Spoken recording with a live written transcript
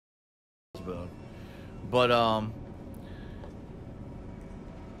spoon. But,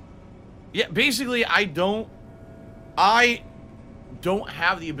 yeah, basically, I don't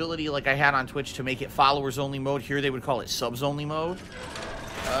have the ability like I had on Twitch to make it followers-only mode. Here, they would call it subs-only mode.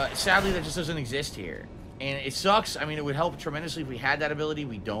 Sadly, that just doesn't exist here. And it sucks. I mean, it would help tremendously if we had that ability.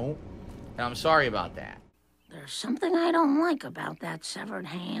 We don't. And I'm sorry about that. There's something I don't like about that severed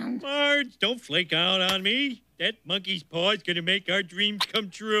hand. Marge, don't flake out on me. That monkey's paw is gonna make our dreams come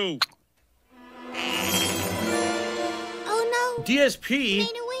true. Oh no! DSP. Made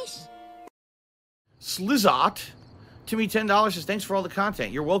a wish. Slizot. Timmy, $10 says, thanks for all the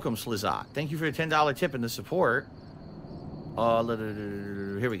content. You're welcome, Slizot. Thank you for your $10 tip and the support.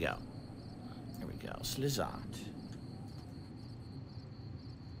 Here we go. Here we go. Slizot.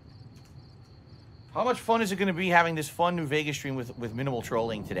 How much fun is it going to be having this fun new Vegas stream with minimal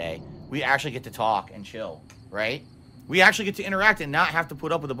trolling today? We actually get to talk and chill, right? We actually get to interact and not have to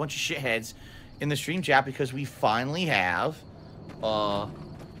put up with a bunch of shitheads in the stream chat because we finally have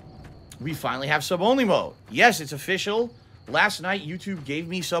sub-only mode. Yes, it's official. Last night, YouTube gave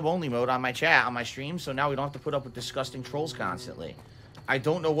me sub-only mode on my chat, on my stream, so now we don't have to put up with disgusting trolls constantly. I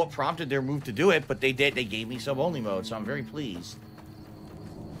don't know what prompted their move to do it, but they did. They gave me sub-only mode, so I'm very pleased.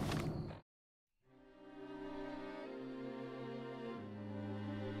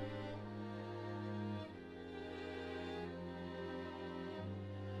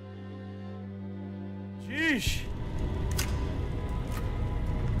 Sheesh.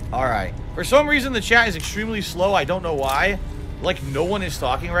 Alright. For some reason, the chat is extremely slow. I don't know why. Like, no one is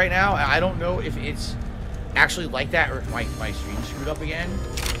talking right now. I don't know if it's actually like that or if my stream screwed up again.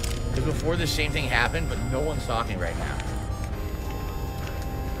 Because before the same thing happened, but no one's talking right now.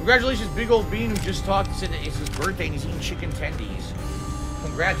 Congratulations, Big Old Bean, who just talked and said that it's his birthday and he's eating chicken tendies.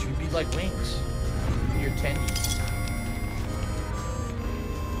 Congrats, you'd be like wings. Your tendies.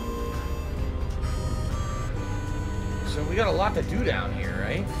 So we got a lot to do down here,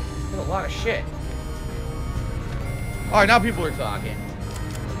 right? We got a lot of shit. Alright, now people are talking.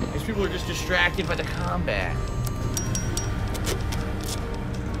 These people are just distracted by the combat.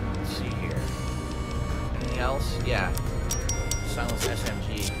 Let's see here. Anything else? Yeah. Silence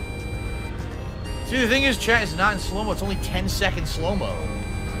SMG. See, the thing is, chat is not in slow-mo. It's only 10-second slow-mo.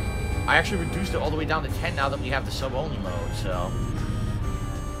 I actually reduced it all the way down to 10 now that we have the sub-only mode, so...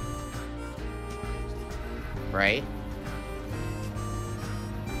 Right?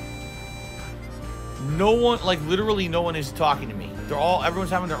 No one, like, literally no one is talking to me.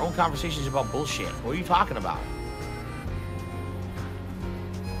 Everyone's having their own conversations about bullshit. What are you talking about?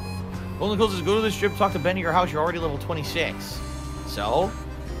 Golden Cold says, go to the strip, talk to Ben at your house. You're already level 26. So?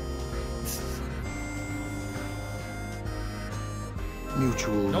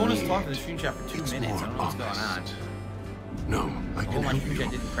 Mutual. No one is talking to the stream chat for 2 minutes. I don't know what's going on. No, I can my help stream you.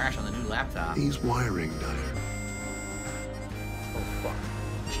 chat didn't crash on the new laptop. These wiring diagrams. Oh, fuck.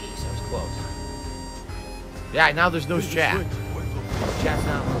 Jeez, that was close. Yeah, now there's no chat. Chat's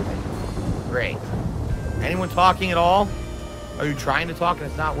not moving. Great. Anyone talking at all? Are you trying to talk and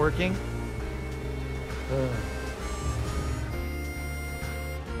it's not working? Yeah,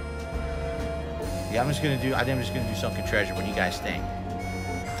 I think I'm just gonna do Sunken Treasure. What do you guys think?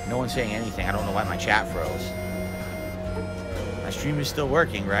 No one's saying anything. I don't know why my chat froze. My stream is still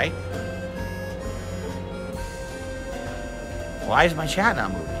working, right? Why is my chat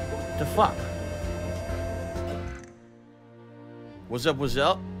not moving? What the fuck? What's up, what's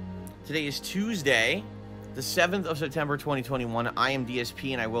up? Today is Tuesday, the 7th of September, 2021. I am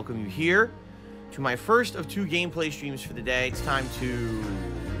DSP, and I welcome you here to my first of 2 gameplay streams for the day. It's time to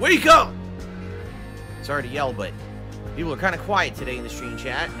wake up! Sorry to yell, but people are kind of quiet today in the stream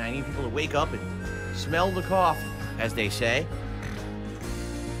chat, and I need people to wake up and smell the coffee, as they say.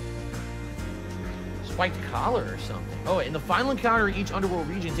 Spiked collar or something. Oh, in the final encounter, each underworld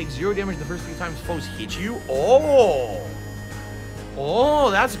region takes 0 damage the first 3 times foes hit you. Oh! Oh,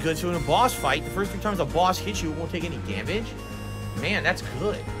 that's good. So in a boss fight, the first 3 times a boss hits you, it won't take any damage? Man, that's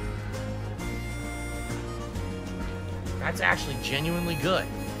good. That's actually genuinely good.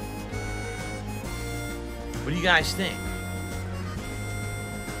 What do you guys think?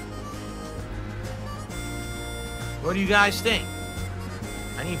 What do you guys think?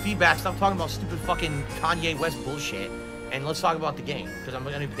 I need feedback. Stop talking about stupid fucking Kanye West bullshit. And let's talk about the game. Because I'm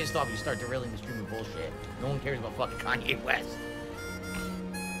going to be pissed off if you start derailing the stream with bullshit. No one cares about fucking Kanye West.